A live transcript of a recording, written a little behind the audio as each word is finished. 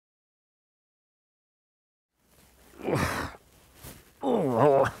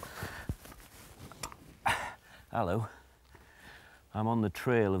Oh. Hello. I'm on the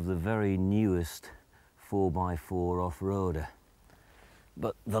trail of the very newest 4x4 off-roader.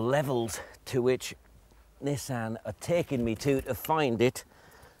 But the levels to which Nissan are taking me to find it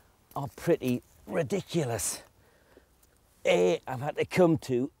are pretty ridiculous. A, I've had to come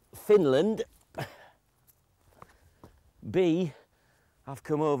to Finland. B, I've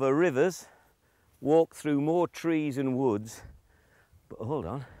come over rivers, walked through more trees and woods. But hold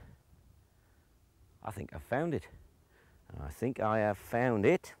on, I think I've found it. I think I have found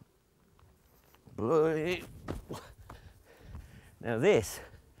it. Now this,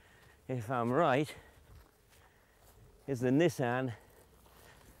 if I'm right, is the Nissan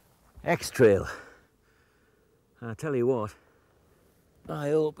X-Trail. I'll tell you what, I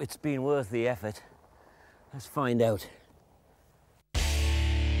hope it's been worth the effort. Let's find out.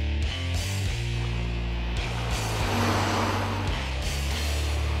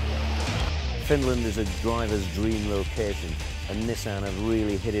 Finland is a driver's dream location, and Nissan have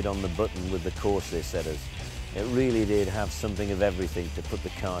really hit it on the button with the course they set us. It really did have something of everything to put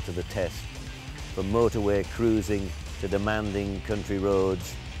the car to the test. From motorway cruising to demanding country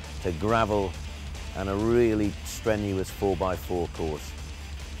roads to gravel and a really strenuous 4x4 course.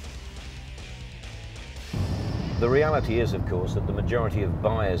 The reality is, of course, that the majority of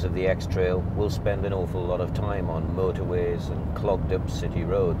buyers of the X-Trail will spend an awful lot of time on motorways and clogged up city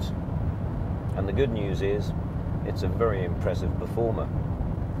roads. And the good news is, it's a very impressive performer.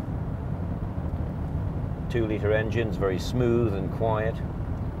 2-litre engine's very smooth and quiet.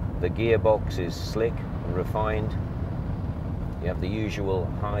 The gearbox is slick and refined. You have the usual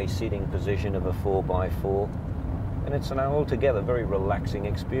high seating position of a 4x4, and it's an altogether very relaxing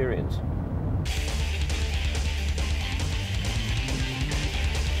experience.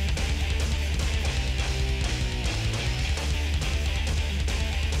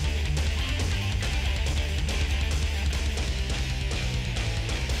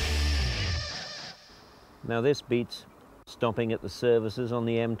 Now this beats stopping at the services on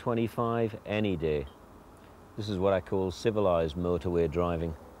the M25 any day. This is what I call civilized motorway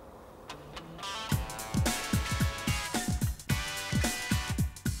driving.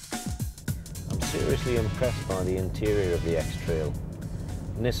 I'm seriously impressed by the interior of the X-Trail.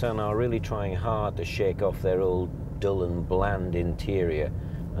 Nissan are really trying hard to shake off their old dull and bland interior,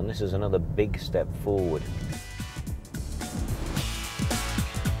 and this is another big step forward.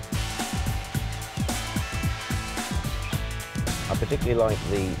 I particularly like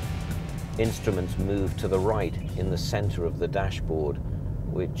the instruments moved to the right in the center of the dashboard,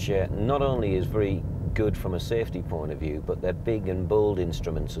 which not only is very good from a safety point of view, but they're big and bold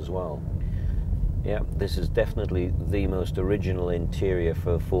instruments as well. Yeah, this is definitely the most original interior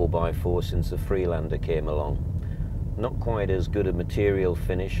for a 4x4 since the Freelander came along. Not quite as good a material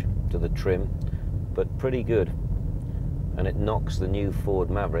finish to the trim, but pretty good. And it knocks the new Ford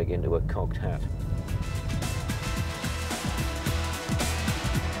Maverick into a cocked hat.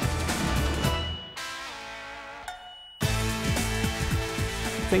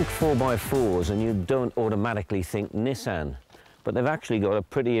 Think 4x4s and you don't automatically think Nissan, but they've actually got a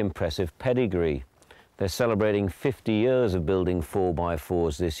pretty impressive pedigree. They're celebrating 50 years of building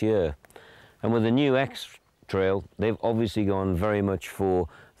 4x4s this year. And with the new X-Trail, they've obviously gone very much for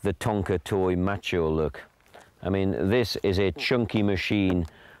the Tonka toy macho look. I mean, this is a chunky machine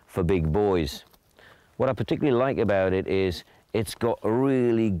for big boys. What I particularly like about it is it's got a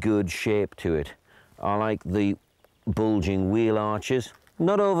really good shape to it. I like the bulging wheel arches.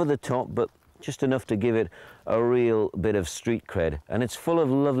 Not over the top, but just enough to give it a real bit of street cred. And it's full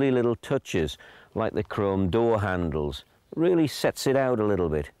of lovely little touches, like the chrome door handles. Really sets it out a little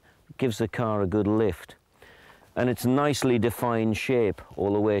bit, gives the car a good lift. And it's nicely defined shape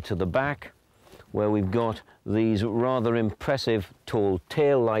all the way to the back, where we've got these rather impressive tall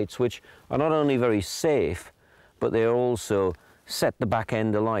tail lights, which are not only very safe, but they also set the back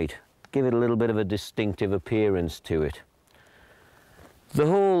end alight, give it a little bit of a distinctive appearance to it. The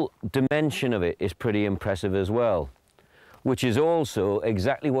whole dimension of it is pretty impressive as well, which is also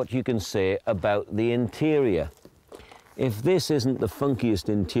exactly what you can say about the interior. If this isn't the funkiest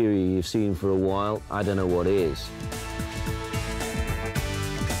interior you've seen for a while, I don't know what is.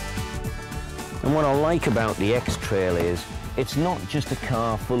 And what I like about the X-Trail is, it's not just a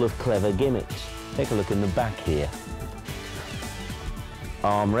car full of clever gimmicks. Take a look in the back here.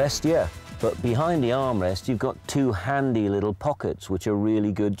 Armrest, yeah. But behind the armrest, you've got two handy little pockets, which are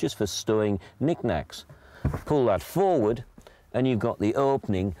really good just for stowing knickknacks. Pull that forward, and you've got the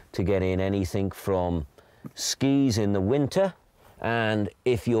opening to get in anything from skis in the winter And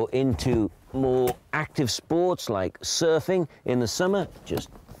if you're into more active sports like surfing in the summer, just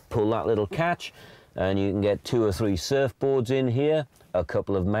pull that little catch and you can get 2 or 3 surfboards in here, a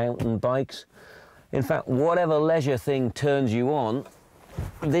couple of mountain bikes. In fact, whatever leisure thing turns you on,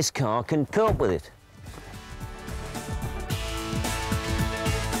 this car can cope with it.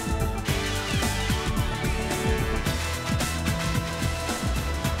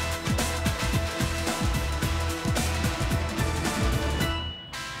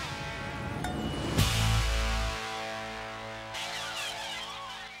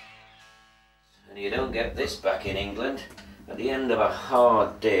 And you don't get this back in England. At the end of a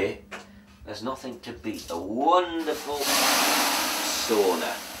hard day, there's nothing to beat a wonderful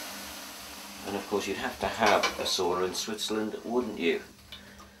sauna. And of course you'd have to have a sauna in Switzerland, wouldn't you?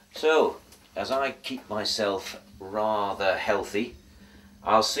 So, as I keep myself rather healthy,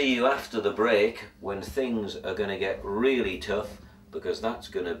 I'll see you after the break when things are going to get really tough, because that's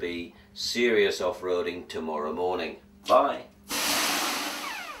going to be serious off-roading tomorrow morning. Bye!